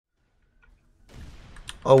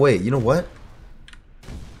Oh wait, you know what?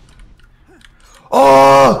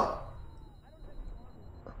 Oh!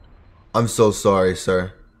 I'm so sorry,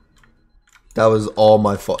 sir. That was all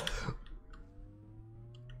my fault.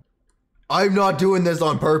 I'm not doing this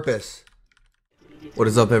on purpose. What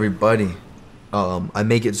is up, everybody? I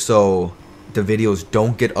make it so the videos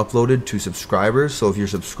don't get uploaded to subscribers. So if you're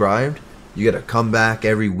subscribed, you gotta come back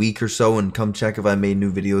every week or so and come check if I made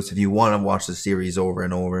new videos. If you want to watch the series over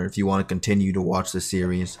and over, if you want to continue to watch the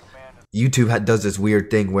series. YouTube does this weird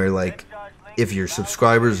thing where, like, if your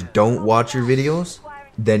subscribers don't watch your videos,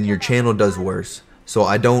 then your channel does worse. So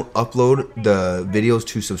I don't upload the videos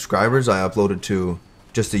to subscribers. I upload it to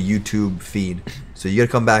just a YouTube feed. So you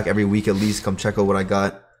gotta come back every week at least. Come check out what I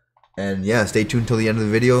got. And yeah, stay tuned till the end of the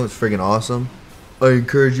video. It's friggin' awesome. I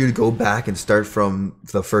encourage you to go back and start from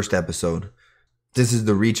the first episode. This is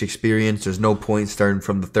the Reach experience. There's no point starting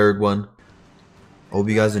from the third one. Hope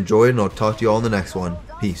you guys enjoyed, and I'll talk to you all in the next one.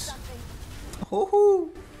 Peace.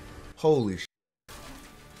 Holy sh**.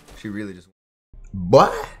 She really just...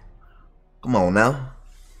 What? Come on now.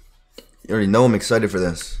 You already know I'm excited for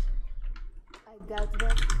this. I doubt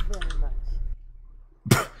that very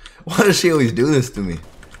much. Why does she always do this to me?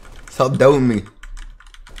 Stop doubting me.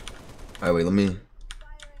 Alright, wait, let me...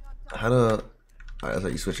 How to... Alright, that's how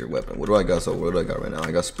you switch your weapon. What do I got? So what do I got right now?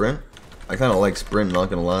 I got sprint. I kind of like sprint, not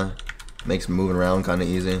gonna lie. Makes moving around kind of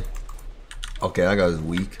easy. Okay, I got his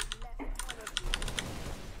weak.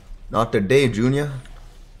 Not today, Junior.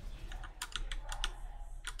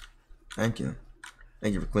 Thank you.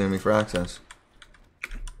 Thank you for clearing me for access.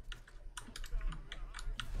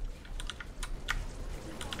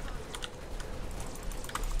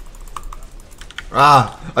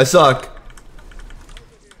 Ah, I suck.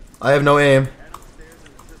 I have no aim.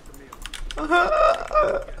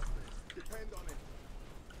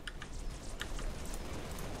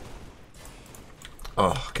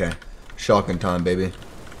 Oh, okay. Shotgun time, baby.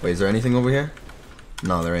 Wait, is there anything over here?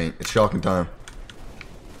 No, there ain't. It's shotgun time.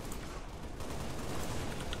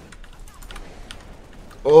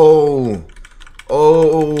 Oh.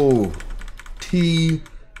 Oh. T-bag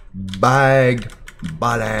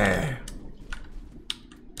body.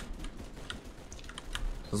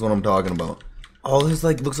 That's what I'm talking about. Oh, this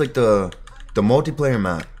like looks like the multiplayer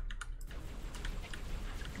map.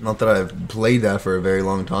 Not that I've played that for a very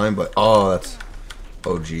long time, but oh, that's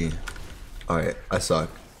OG. Alright, I suck.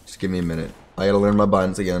 Just give me a minute. I gotta learn my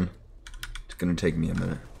buttons again. It's gonna take me a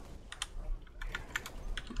minute.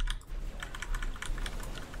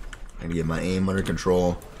 I gotta get my aim under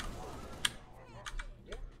control.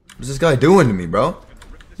 What's this guy doing to me, bro?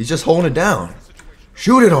 He's just holding it down.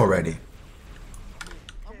 Shoot it already.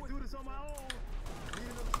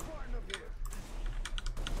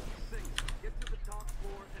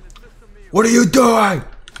 What are you doing?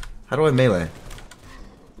 How do I melee?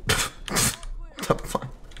 What the fuck?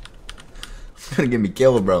 It's gonna get me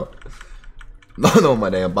killed, bro. No, my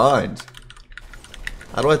damn binds.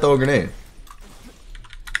 How do I throw a grenade?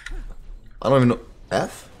 I don't even know.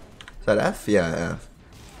 F? Is that F? Yeah, F.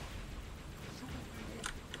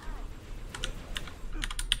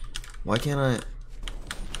 Why can't I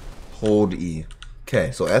hold E?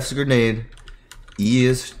 Okay, so F's a grenade. E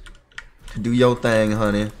is to do your thing,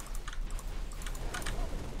 honey.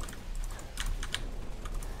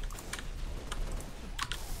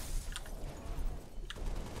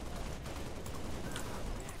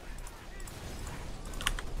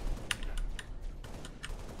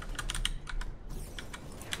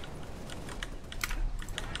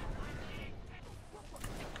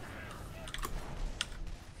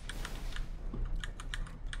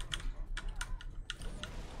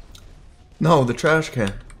 No, the trash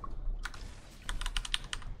can.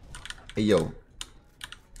 Hey, yo.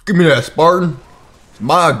 Give me that, Spartan. It's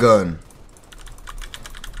my gun.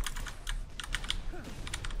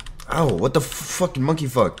 Ow, what the fucking monkey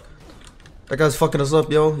fuck? That guy's fucking us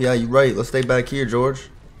up, yo. Yeah, you right. Let's stay back here, George.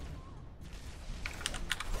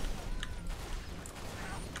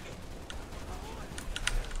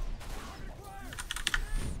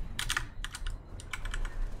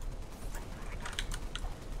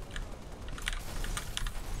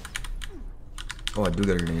 Oh, I do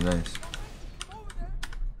got a grenade, nice.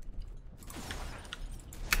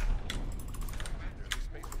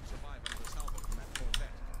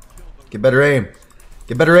 Get better aim.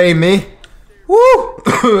 Get better aim, me. Woo!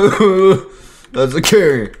 That's a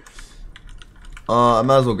carry. I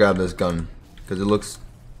might as well grab this gun. Because it looks...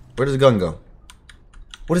 Where does the gun go?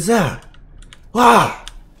 What is that? Ah!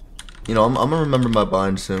 You know, I'm gonna remember my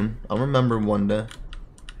bind soon. I'll remember one day.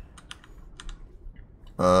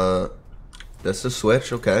 That's the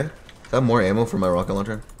switch, okay. Is that more ammo for my rocket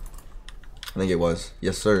launcher? I think it was.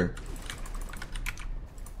 Yes, sir.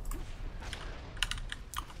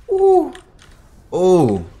 Ooh.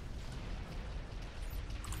 Oh.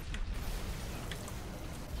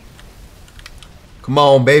 Come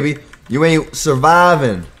on, baby. You ain't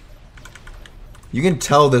surviving. You can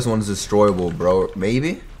tell this one's destroyable, bro.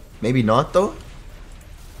 Maybe? Maybe not, though?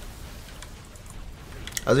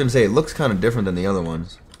 I was gonna say, it looks kind of different than the other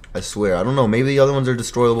ones. I swear. I don't know. Maybe the other ones are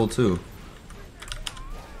destroyable, too.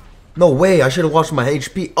 No way. I should have watched my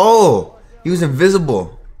HP. Oh! He was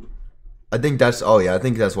invisible. I think that's... Oh, yeah. I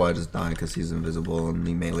think that's why I just died. Because he's invisible and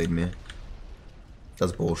he meleeed me.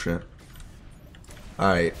 That's bullshit.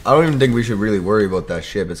 Alright. I don't even think we should really worry about that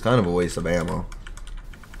ship. It's kind of a waste of ammo.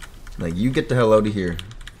 Like, you get the hell out of here.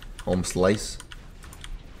 Home slice.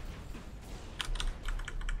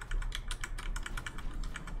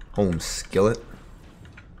 Home skillet.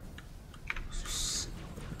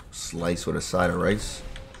 Slice with a side of rice.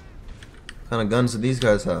 What kind of guns do these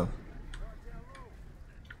guys have?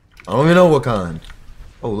 I don't even know what kind.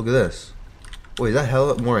 Oh, look at this. Wait, is that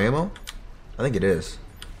hell more ammo? I think it is.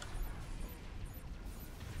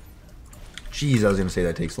 Jeez, I was gonna say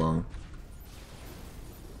that takes long.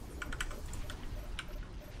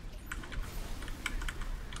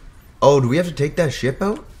 Oh, do we have to take that ship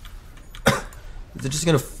out? Is it just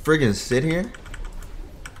gonna friggin' sit here?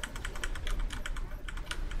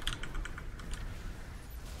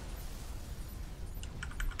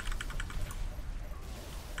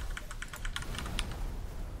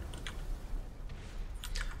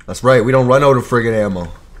 That's right, we don't run out of friggin' ammo.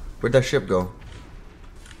 Where'd that ship go?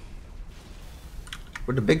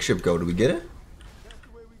 Where'd the big ship go? Did we get it?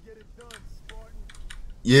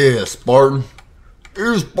 Yeah, Spartan.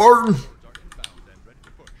 Here's Spartan.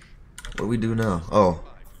 What do we do now? Oh.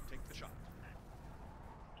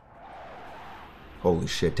 Holy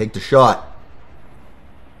shit, take the shot.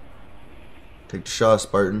 Take the shot,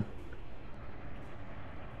 Spartan.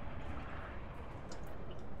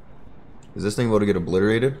 Is this thing about to get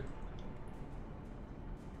obliterated?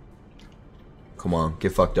 Come on,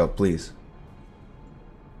 get fucked up, please.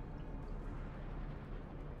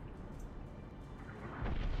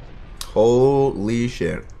 Holy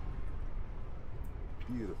shit.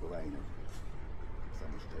 Beautiful, ain't it?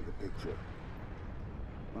 Someone should take a picture.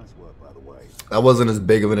 Nice work, by the way. That wasn't as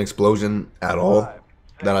big of an explosion at all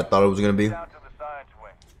that I thought it was gonna be.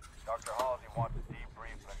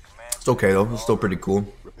 It's okay though, it's still pretty cool.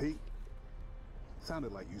 Repeat.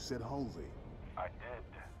 Sounded like you said Halsey. I did.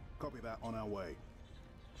 Copy that, on our way.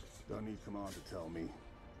 Don't need command to tell me.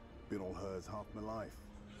 Been all hers half my life.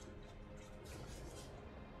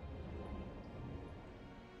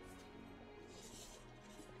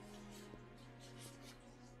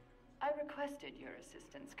 I requested your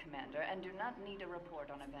assistance, Commander, and do not need a report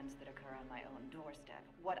on events that occur on my own doorstep.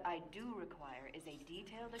 What I do require is a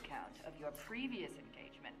detailed account of your previous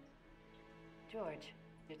engagement. George,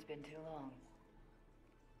 it's been too long.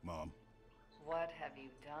 Mom, What have you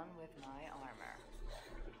done with my armor?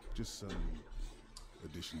 just some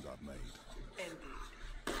additions I've made.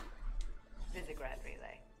 Indeed. Visigrad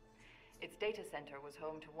Relay. Its data center was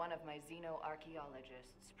home to one of my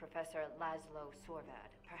xenoarchaeologists, Professor Laszlo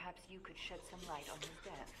Sorvad. Perhaps you could shed some light on his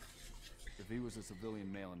death. If he was a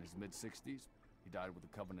civilian male in his mid-60s, he died with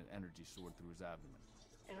a Covenant energy sword through his abdomen.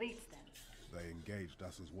 Elites, then. They engaged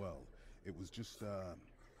us as well. It was just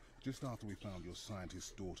after we found your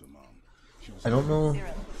scientist's daughter, Mom. She was I don't know.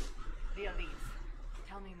 Zero. The elites.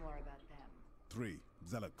 Tell me more about them. 3,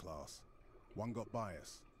 Zealot class. One got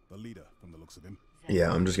bias. The leader, from the looks of him.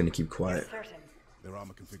 Yeah, I'm just gonna keep quiet. Certain. Their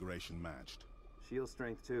armor configuration matched. Shield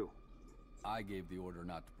strength too. I gave the order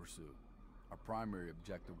not to pursue. Our primary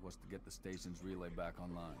objective was to get the station's relay back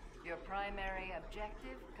online. Your primary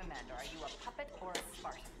objective, Commander, are you a puppet or a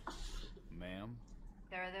Spartan? Ma'am?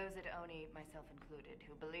 There are those at Oni, myself included,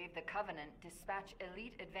 who believe the Covenant dispatch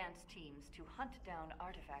elite advanced teams to hunt down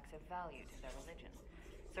artifacts of value to their religion.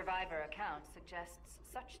 Survivor account suggests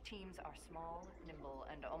such teams are small, nimble,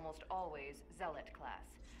 and almost always Zealot class.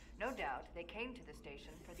 No doubt they came to the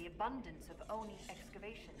station for the abundance of Oni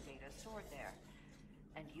excavation data stored there.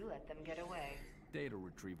 And you let them get away. Data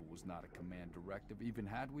retrieval was not a command directive. Even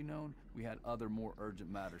had we known, we had other more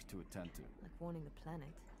urgent matters to attend to. Like warning the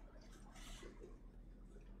planet.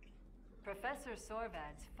 Professor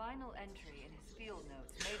Sorvad's final entry in his field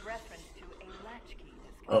notes made reference to a latchkey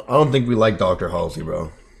I don't think we like Dr. Halsey,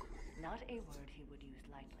 bro. Not a word he would use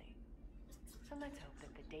lightly. So let's hope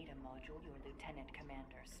that the data module your lieutenant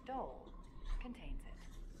commander stole contains it.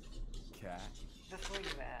 Cat? Before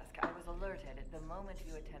you ask, I was alerted the moment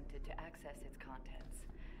you attempted to access its contents,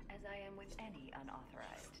 as I am with any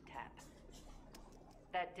unauthorized tap.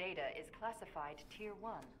 That data is classified Tier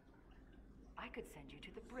 1. I could send you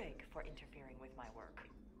to the brig for interfering with my work.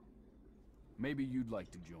 Maybe you'd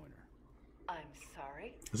like to join her. I'm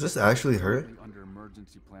sorry? Is this actually her? Under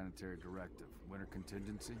emergency planetary directive, winter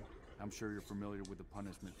contingency. I'm sure you're familiar with the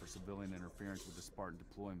punishment for civilian interference with the Spartan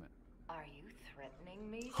deployment. Are you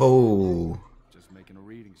threatening me? Oh, Just making a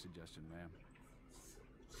reading suggestion, ma'am.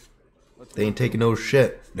 they ain't taking no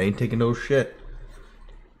shit. They ain't taking no shit.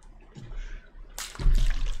 That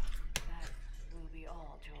will be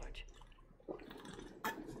all, George.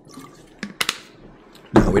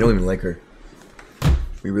 No, we don't even like her.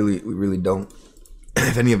 We really don't.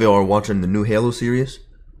 If any of y'all are watching the new Halo series,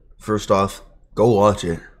 first off, go watch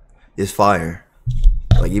it. It's fire.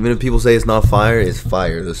 Like, even if people say it's not fire, it's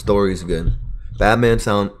fire. The story's good.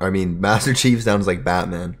 Master Chief sounds like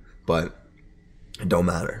Batman, but it don't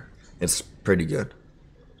matter. It's pretty good.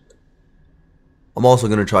 I'm also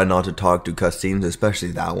gonna try not to talk to cutscenes,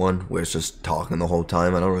 especially that one where it's just talking the whole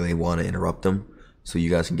time. I don't really want to interrupt them, so you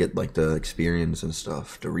guys can get like the experience and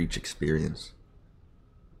stuff, the Reach experience.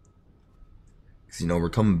 Cause you know we're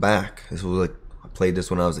coming back. This was like I played this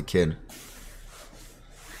when I was a kid,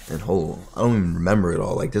 and I don't even remember it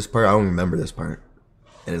all. Like this part, I don't remember this part,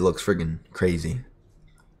 and it looks friggin' crazy.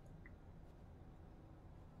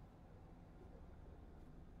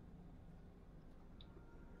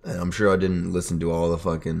 And I'm sure I didn't listen to all the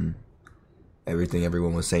fucking everything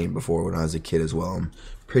everyone was saying before when I was a kid as well. I'm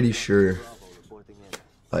pretty sure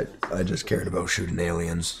I just cared about shooting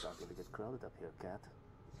aliens. Then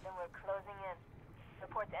we're closing in.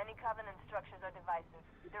 Report to any Covenant structures or devices.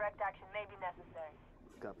 Direct action may be necessary.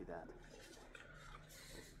 Copy that.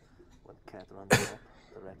 When Cat runs up,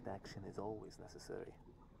 direct action is always necessary.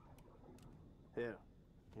 Here,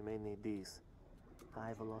 you may need these.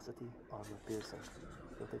 High velocity, armor piercing.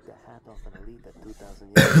 You'll take the hat off an elite at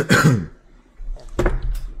 2,000 yards. And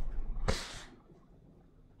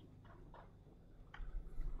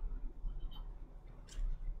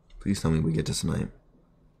Please tell me we get to snipe.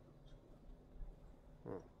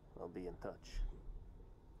 I'll be in touch.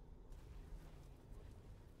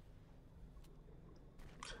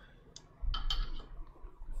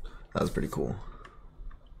 That was pretty cool.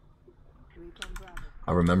 Recon Bravo.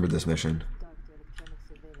 I remember this mission. Dark to electronic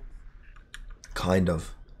surveillance. Kind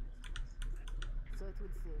of. So it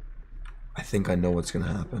would seem I think I know what's gonna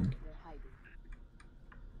happen. they're hiding.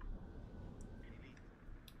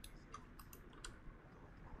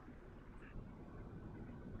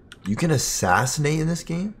 You can assassinate in this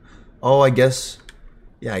game? Oh, I guess.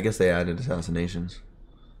 Yeah, I guess they added assassinations.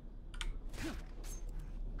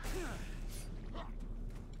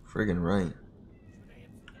 Friggin' right.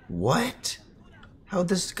 What? How'd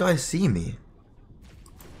this guy see me?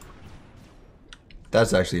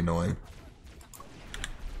 That's actually annoying.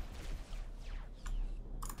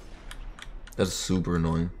 That's super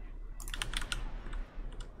annoying.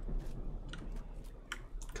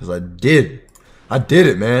 Cause I did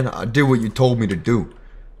it, man. I did what you told me to do.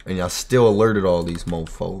 And I still alerted all these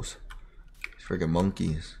mofos. These freaking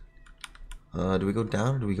monkeys. Do we go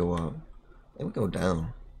down or do we go up? I think we go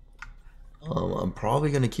down. I'm probably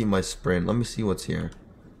gonna keep my sprint. Let me see what's here.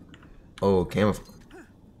 Oh,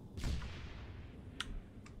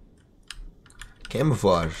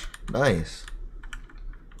 camouflage. Nice.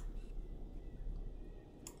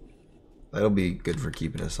 That'll be good for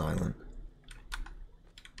keeping us silent.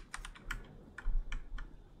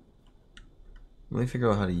 Let me figure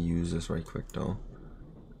out how to use this right quick though.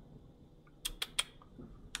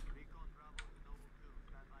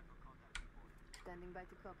 Standing by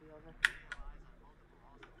to copy, over.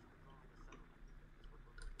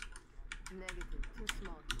 Negative, too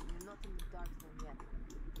small. You're not in the dark zone yet.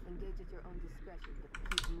 Engage at your own discretion, but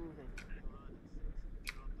keep moving.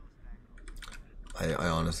 I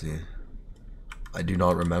honestly, I do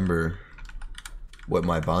not remember what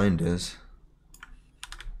my bind is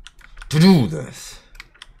to do this.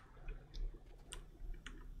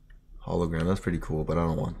 Hologram, that's pretty cool, but I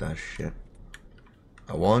don't want that shit.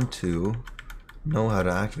 I want to know how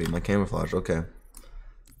to activate my camouflage. Okay.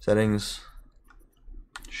 Settings.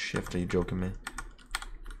 Shift, are you joking me?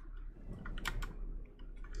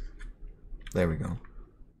 There we go.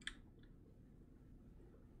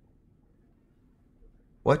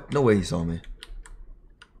 What? No way he saw me.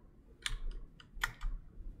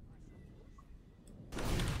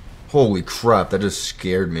 Holy crap, that just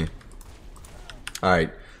scared me.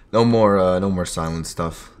 Alright, no more silent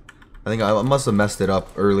stuff. I think I must have messed it up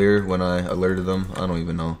earlier when I alerted them. I don't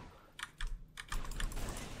even know.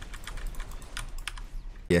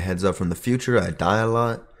 Yeah, heads up from the future, I die a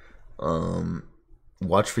lot.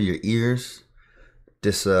 Watch for your ears.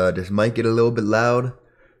 This might get a little bit loud.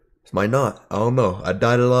 This might not. I don't know. I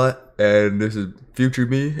died a lot, and this is future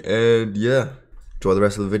me, and yeah. Enjoy the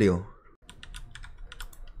rest of the video.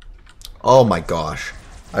 Oh my gosh.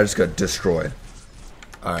 I just got destroyed.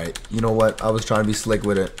 Alright, you know what? I was trying to be slick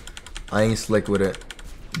with it. I ain't slick with it.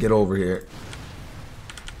 Get over here.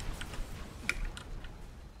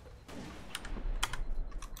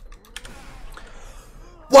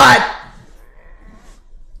 What?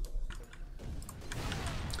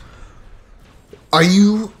 Are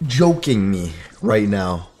you joking me right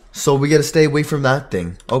now? So we gotta stay away from that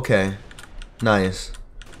thing. Okay. Nice.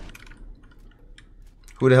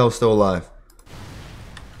 Who the hell's still alive?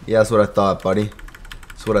 Yeah, that's what I thought, buddy.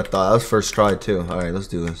 That's what I thought. That was first try too. Alright, let's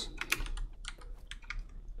do this.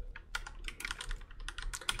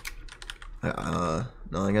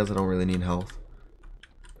 No, I guess I don't really need health.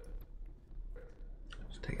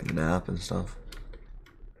 Just take a nap and stuff.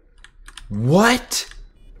 What?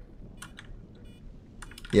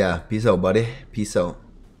 Yeah, peace out, buddy. Peace out.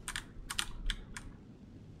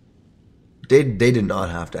 They did not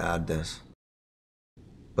have to add this.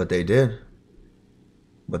 But they did.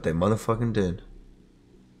 But they motherfucking did.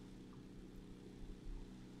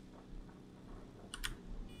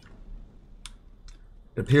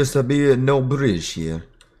 It appears to be no bridge here.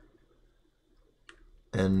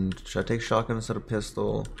 And should I take shotgun instead of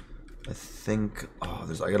pistol? I think. Oh,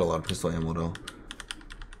 I got a lot of pistol ammo though.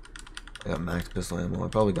 I got max pistol ammo. I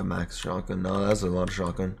probably got max shotgun. No, that's a lot of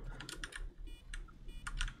shotgun.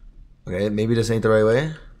 Okay, maybe this ain't the right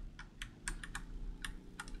way.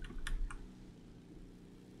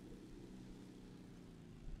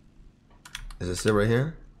 Is this it right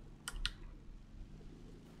here?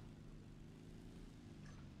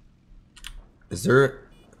 Is there...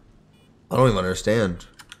 I don't even understand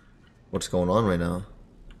what's going on right now.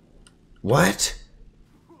 What?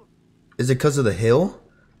 Is it because of the hill?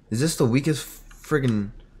 Is this the weakest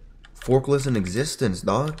friggin' forklift in existence,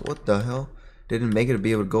 dog? What the hell? They didn't make it to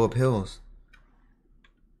be able to go up hills.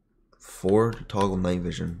 4 toggle night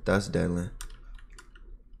vision. That's deadly.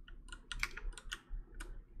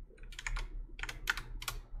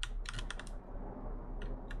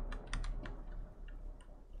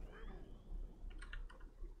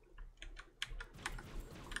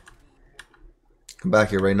 Come back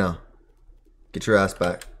here right now. Get your ass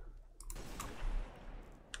back.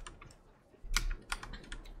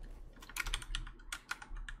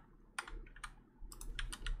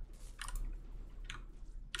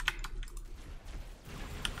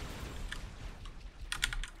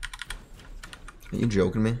 Are you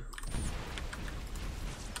joking me?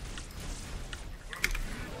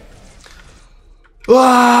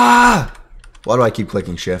 Ah! Why do I keep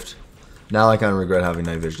clicking shift? Now I kind of regret having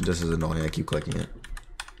night vision. This is annoying. I keep clicking it.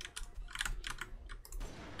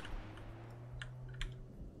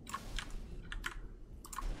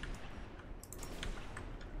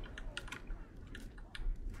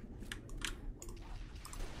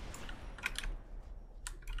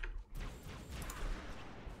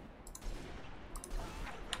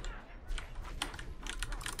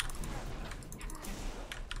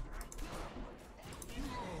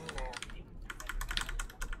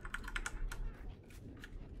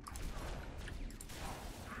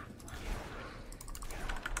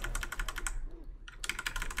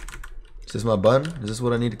 Is this my button? Is this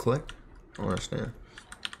what I need to click? I don't understand.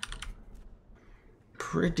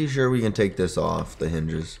 Pretty sure we can take this off the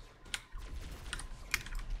hinges.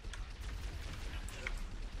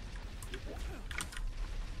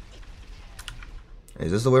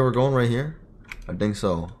 Is this the way we're going right here? I think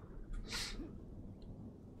so.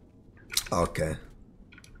 Okay.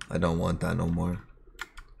 I don't want that no more.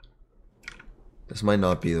 This might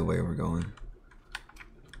not be the way we're going.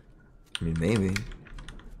 I mean, maybe.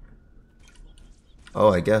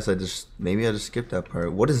 Oh, I guess maybe I just skipped that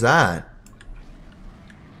part. What is that?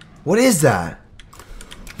 What is that?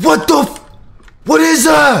 What the what is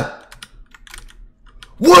that?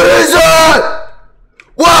 What is that?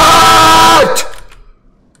 What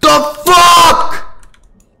the fuck?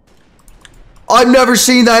 I've never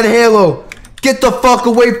seen that in Halo. Get the fuck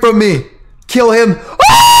away from me. Kill him.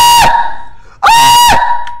 Ah! Ah!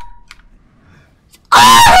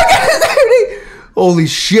 Ah! Holy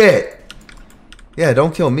shit. Yeah,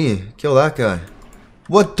 don't kill me. Kill that guy.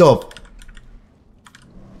 What the?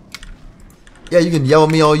 Yeah, you can yell at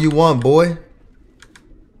me all you want, boy.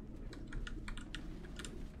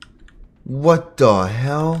 What the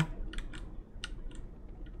hell?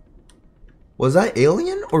 Was that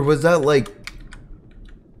alien? Or was that like...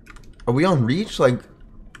 Are we on Reach? Like...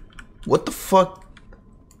 What the fuck?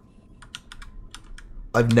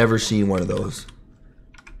 I've never seen one of those.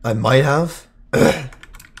 I might have.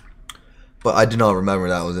 But I did not remember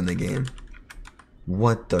that was in the game.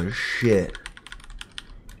 What the shit?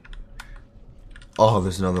 Oh,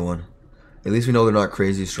 there's another one. At least we know they're not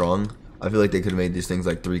crazy strong. I feel like they could have made these things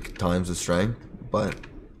like 3 times the strength, but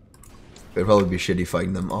it'd probably be shitty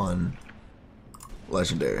fighting them on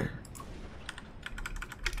Legendary.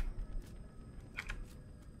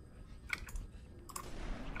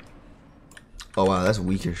 Oh wow, that's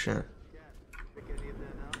weak as shit.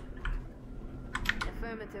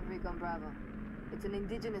 Affirmative, Recon Bravo. It's an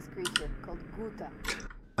indigenous creature called Guta.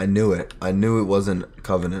 I knew it. I knew it wasn't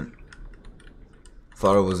Covenant.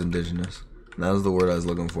 Thought it was indigenous. And that was the word I was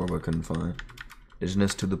looking for, but couldn't find.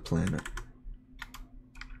 Indigenous to the planet.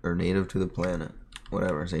 Or native to the planet.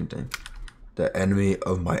 Whatever, same thing. The enemy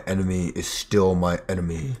of my enemy is still my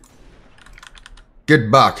enemy.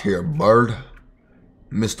 Get back here, bird.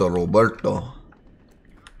 Mr. Roberto.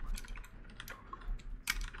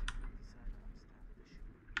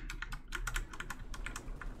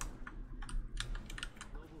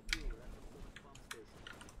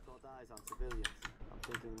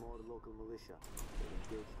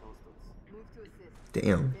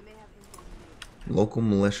 Damn. Local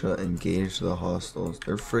militia engage the hostiles.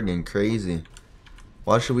 They're friggin' crazy.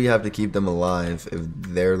 Why should we have to keep them alive if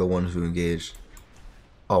they're the ones who engaged?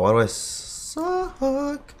 Oh, why do I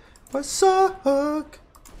suck? I suck.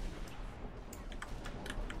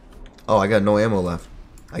 Oh, I got no ammo left.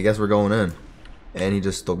 I guess we're going in. And he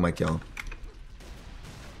just took my kill.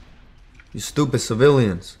 You stupid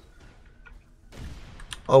civilians.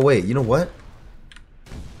 Oh, wait. You know what?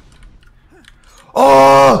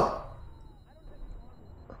 Oh!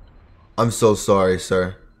 I'm so sorry,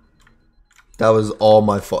 sir. That was all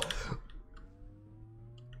my fault.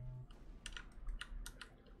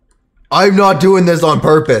 I'm not doing this on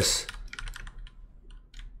purpose.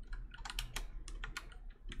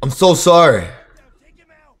 I'm so sorry.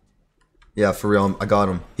 Yeah, for real. I got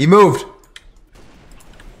him. He moved.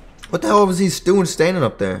 What the hell was he doing standing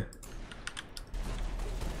up there?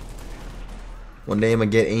 One day I'm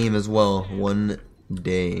gonna get aim as well. One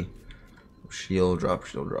day. Shield, drop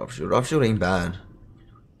shield, drop shield. Drop shield ain't bad.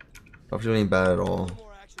 Drop shield ain't bad at all.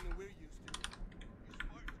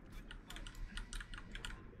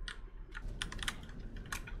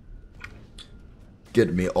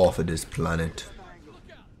 Get me off of this planet.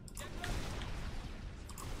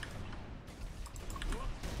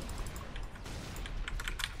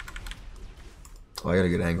 Oh, I got a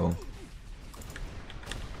good angle.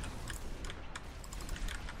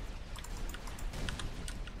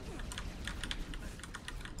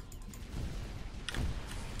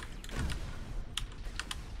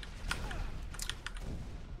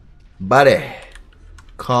 Buddy,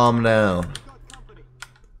 calm down.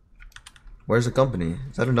 Where's the company?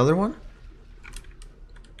 Is that another one?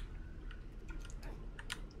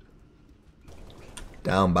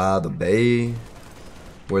 Down by the bay,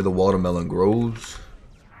 where the watermelon grows.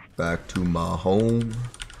 Back to my home.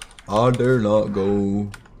 I dare not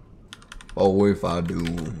go. Oh, if I do,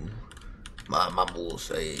 my mama will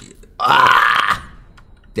say, ah!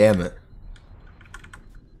 Damn it.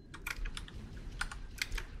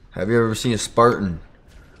 Have you ever seen a Spartan?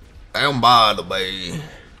 Down by the bay.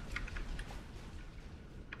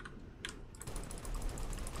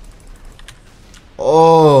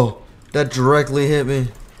 Oh, that directly hit me.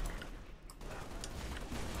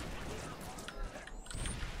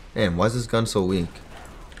 Damn, why is this gun so weak?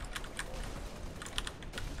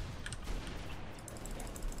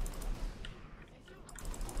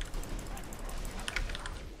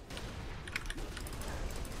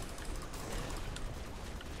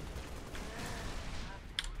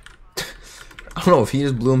 I don't know if he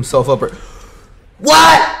just blew himself up or...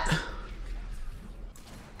 What?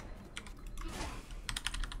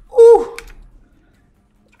 Ooh.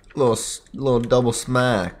 Little double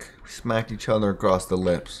smack. We smacked each other across the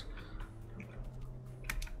lips.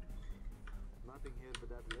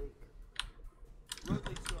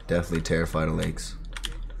 Definitely terrified of lakes.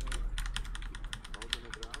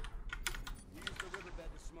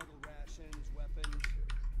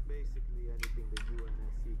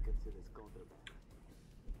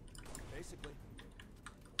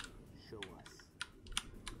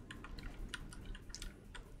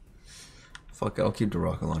 Fuck it, I'll keep the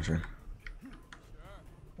rocket launcher.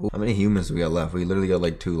 Ooh, how many humans do we got left? We literally got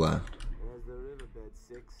like 2 left.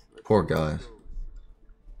 Poor guys.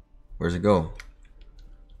 Where's it go?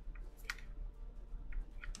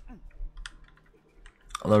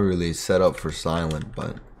 I'm not really set up for silent,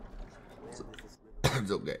 but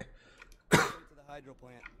it's okay. To the hydro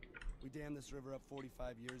plant. We dammed this river up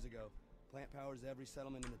 45 years ago. Plant powers every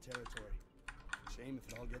settlement in the territory. Shame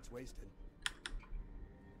if it all gets wasted.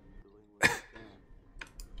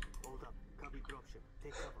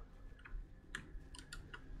 Take cover.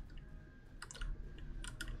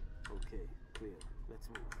 Okay, clear. Let's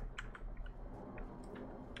move.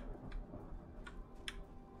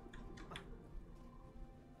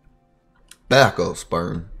 Back up,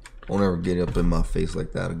 Spartan. Don't ever get up in my face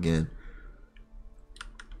like that again.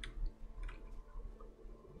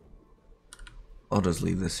 I'll just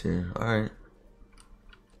leave this here. Alright.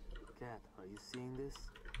 Cat, are you seeing this?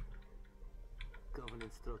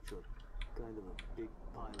 Covenant structure. Kind of a big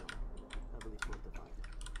pylon. Heavily fortified.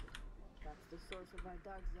 That's the source of our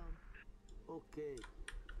dark zone. Okay.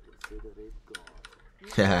 Consider it gone.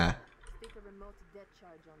 Haha. Stick a remote death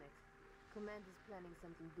charge on it. Command is planning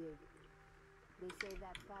something big. They say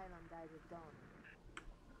that pylon died at dawn.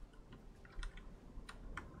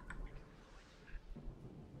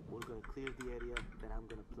 We're gonna clear the area, then I'm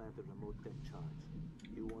gonna plant a remote deck charge.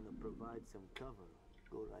 You wanna provide some cover?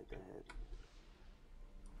 Go right ahead.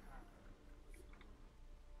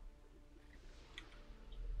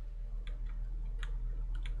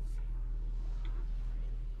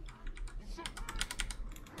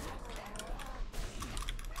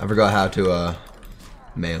 I forgot how to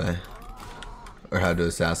melee or how to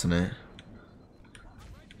assassinate.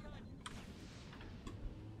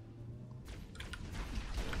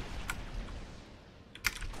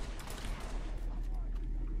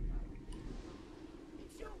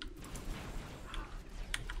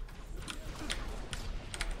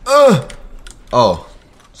 Oh,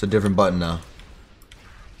 it's a different button now.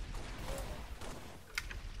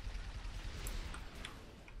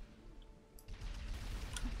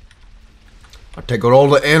 I take out all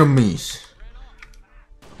the enemies.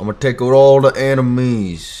 I'm gonna take out all the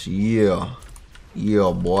enemies. Yeah.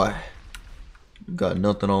 Yeah, boy. You got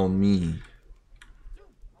nothing on me.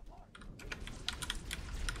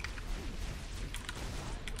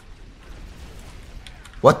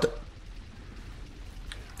 What the?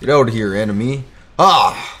 Get out of here, enemy.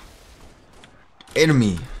 Ah!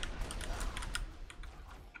 Enemy.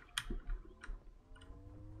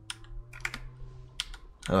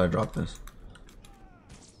 How do I drop this?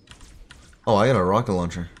 Oh, I got a rocket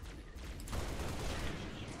launcher.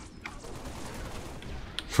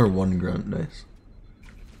 For one grunt, nice.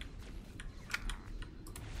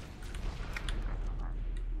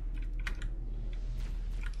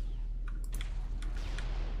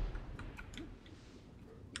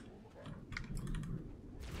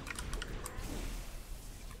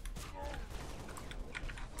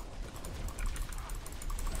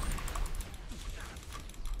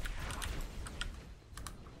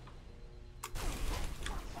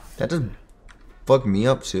 That just fucked me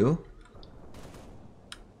up too.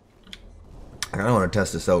 I kinda wanna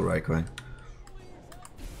test this out right quick.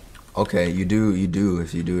 Okay, you do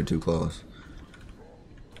if you do it too close.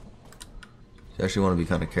 You actually wanna be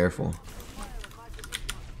kinda careful.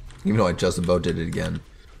 Even though I just about did it again.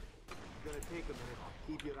 Gonna take a minute.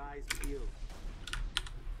 Keep your eyes peeled.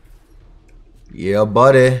 Yeah,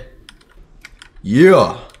 buddy.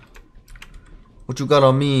 Yeah. What you got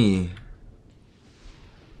on me?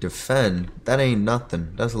 Defend. That ain't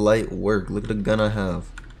nothing. That's light work. Look at the gun I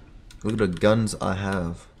have. Look at the guns I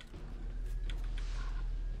have.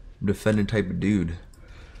 Defending type of dude.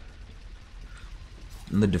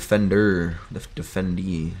 I'm the defender. The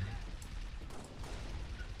defendee.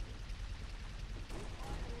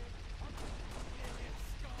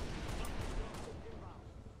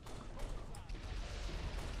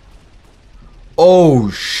 Oh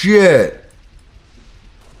shit.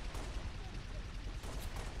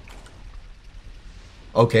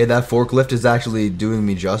 Okay, that forklift is actually doing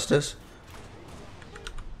me justice.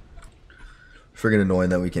 Friggin' annoying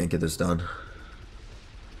that we can't get this done.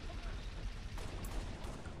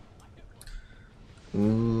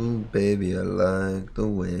 Ooh, baby, I like the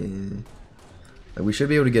way. Like, we should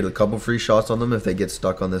be able to get a couple free shots on them if they get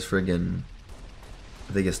stuck on this friggin'.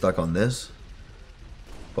 If they get stuck on this.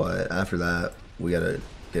 But after that, we gotta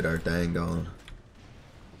get our thing going.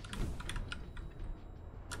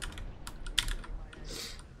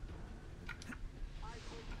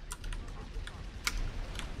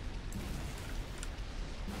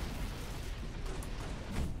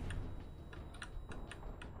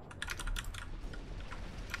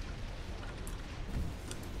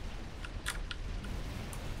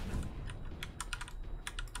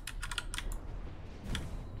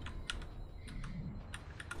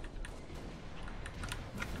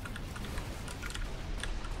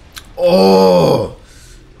 Oh,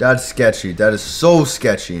 that's sketchy. That is so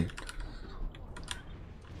sketchy.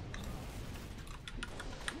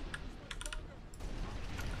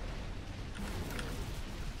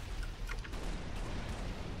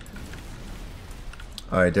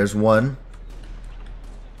 All right, there's one.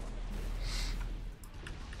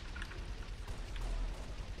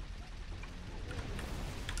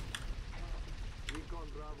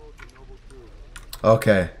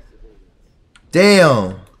 Okay.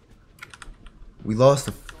 Damn. We lost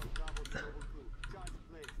the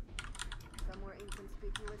Somewhere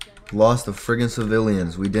inconspicuous, I hope. lost the friggin'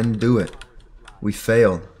 civilians. We didn't do it. We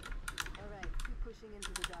failed. Alright, keep pushing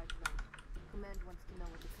into the dark zone. Command wants to know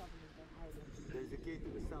what the Covenant are hiding. There's a gate to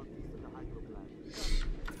the southeast of the hydro plant.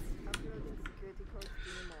 Uploading security codes to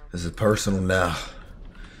you now. This is personal now.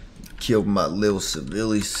 Killed my little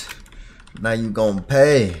civilians. Now you gonna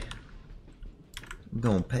pay. You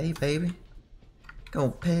gonna pay, baby. Gonna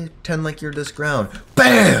pay. Pretend like you're this ground.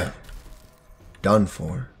 BAM! Done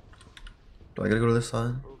for. Do I gotta go to this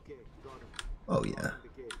side? Okay, got it. Oh yeah. The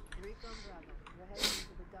gate. Recon Bravo, you're heading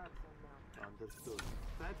into the dark zone now. Understood.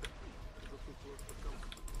 Phantom. Looking close for comfort.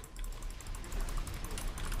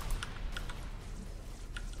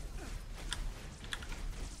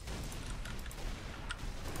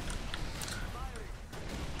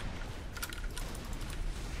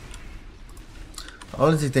 I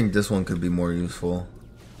honestly think this one could be more useful.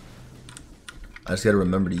 I just gotta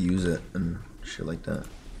remember to use it and shit like that.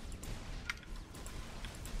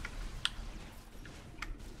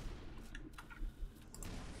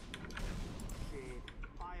 Shade.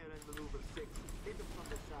 Fire and maneuver 6. Hit them from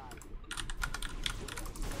the side.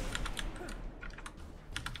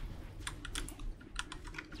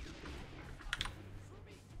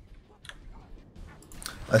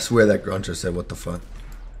 I swear that grunter said what the fuck.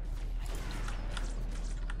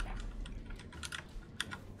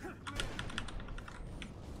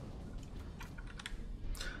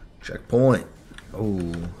 Checkpoint.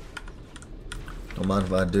 Oh. Don't mind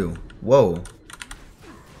if I do. Whoa.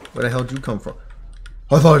 Where the hell did you come from?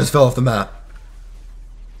 I thought I just fell off the map.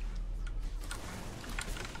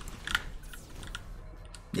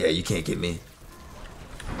 Yeah, you can't get me.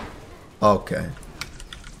 Okay.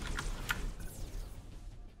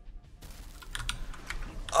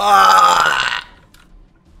 Ah!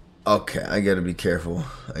 Okay, I gotta be careful.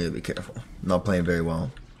 I gotta be careful. I'm not playing very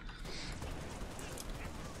well.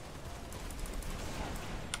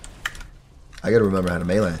 I gotta remember how to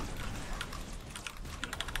melee.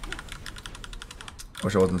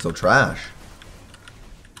 Wish I wasn't so trash.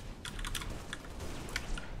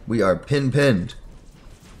 We are pinned.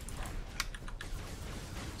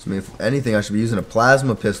 So, I mean, if anything, I should be using a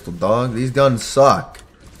plasma pistol, dog. These guns suck.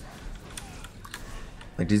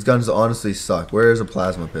 Like, these guns honestly suck. Where is a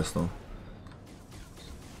plasma pistol?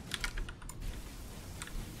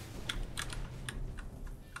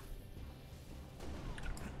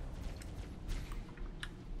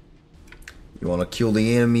 You want to kill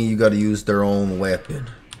the enemy, you got to use their own weapon.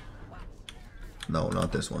 No,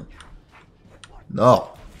 not this one.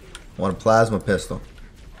 No. I want a plasma pistol.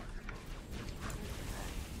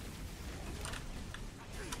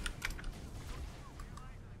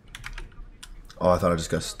 Oh, I thought I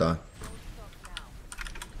just got stuck.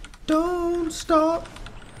 Don't stop.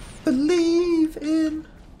 Believe in.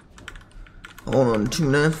 Hold on to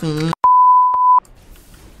nothing.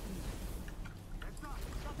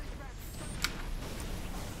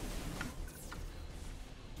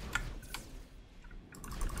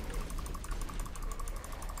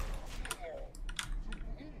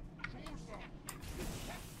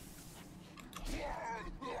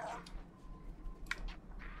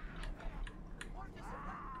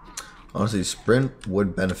 Honestly, sprint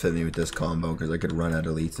would benefit me with this combo because I could run at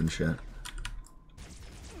elites and shit.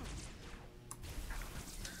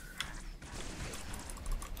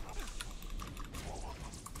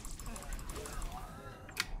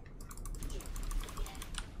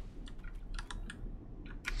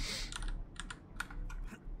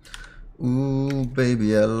 Ooh,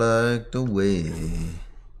 baby, I like the way.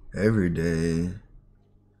 Every day.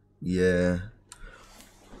 Yeah.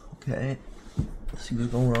 Okay. Let's see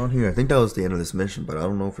what's going on here. I think that was the end of this mission, but I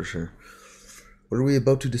don't know for sure. What are we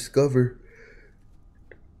about to discover?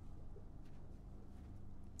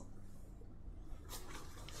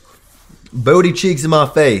 Booty cheeks in my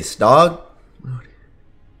face, dog.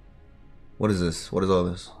 What is this? What is all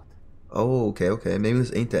this? Oh, okay. Maybe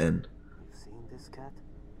this ain't the end. Seen this cat?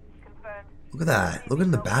 Confirmed. Look at that. Look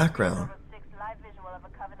in the background. Live visual of a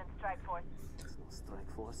Covenant strike force. It's no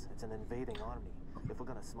strike force. It's an invading army. If we're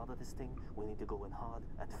gonna smother this thing, we need to go in hard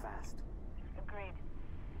and fast. Agreed.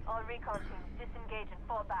 All recon teams disengage and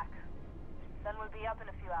fall back. Sun will be up in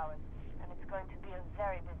a few hours, and it's going to be a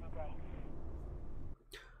very busy day.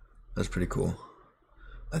 That's pretty cool.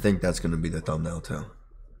 I think that's going to be the thumbnail too.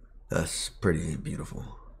 That's pretty beautiful.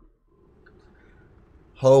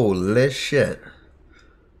 Holy shit.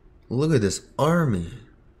 Look at this army.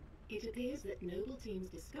 It appears that Noble Team's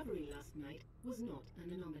discovery last night was not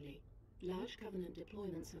an anomaly. Large Covenant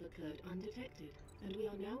deployments have occurred undetected, and we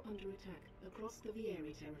are now under attack across the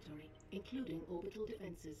Vieri territory, including orbital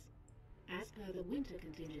defenses. As per the winter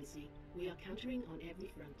contingency, we are countering on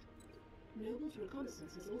every front. Noble's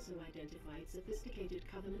reconnaissance has also identified sophisticated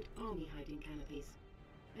Covenant army hiding canopies,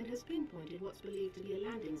 and has pinpointed what's believed to be a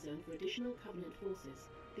landing zone for additional Covenant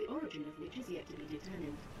forces, the origin of which is yet to be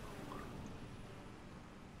determined.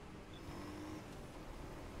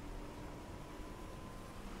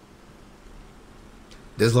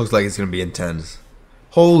 This looks like it's gonna be intense.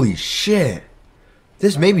 Holy shit!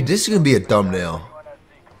 This is gonna be a thumbnail.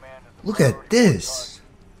 Look at this.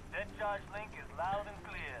 Dead charge link is loud and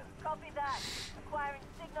clear. Copy that. Acquiring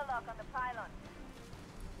signal lock on the pylon.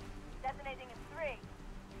 Detonating in 3,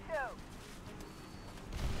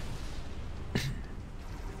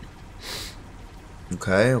 2.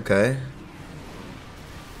 Okay, okay.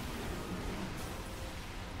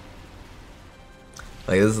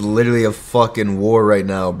 Like, this is literally a fucking war right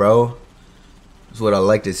now, bro. That's what I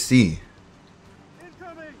like to see.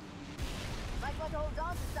 Incoming! Might want to hold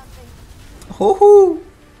on to something. Hoo-hoo.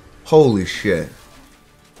 Holy shit.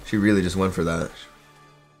 She really just went for that.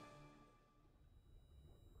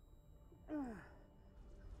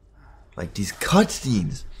 Like, these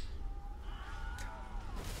cutscenes.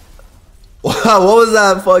 Wow, what was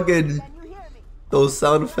that fucking... Can you hear me? Those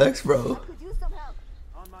sound effects, bro. Could use some help.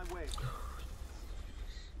 On my way.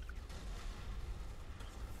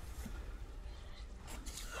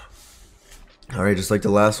 Alright, just like the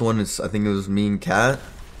last one, I think it was me and Kat.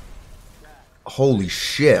 Holy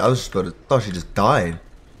shit, I was just about to, thought she just died.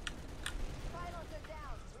 Pylons are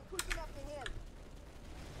down. We're pushing up the hill.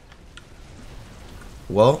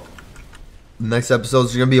 Well, next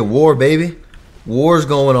episode's gonna be a war, baby. War's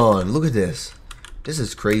going on. Look at this. This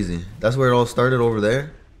is crazy. That's where it all started, over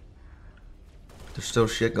there. There's still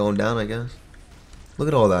shit going down, I guess. Look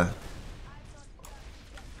at all that.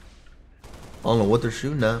 I don't know what they're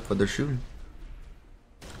shooting at, but they're shooting.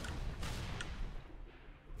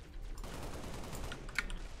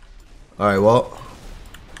 Alright, well,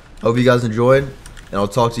 hope you guys enjoyed, and I'll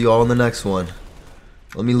talk to you all in the next one.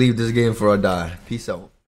 Let me leave this game before I die. Peace out.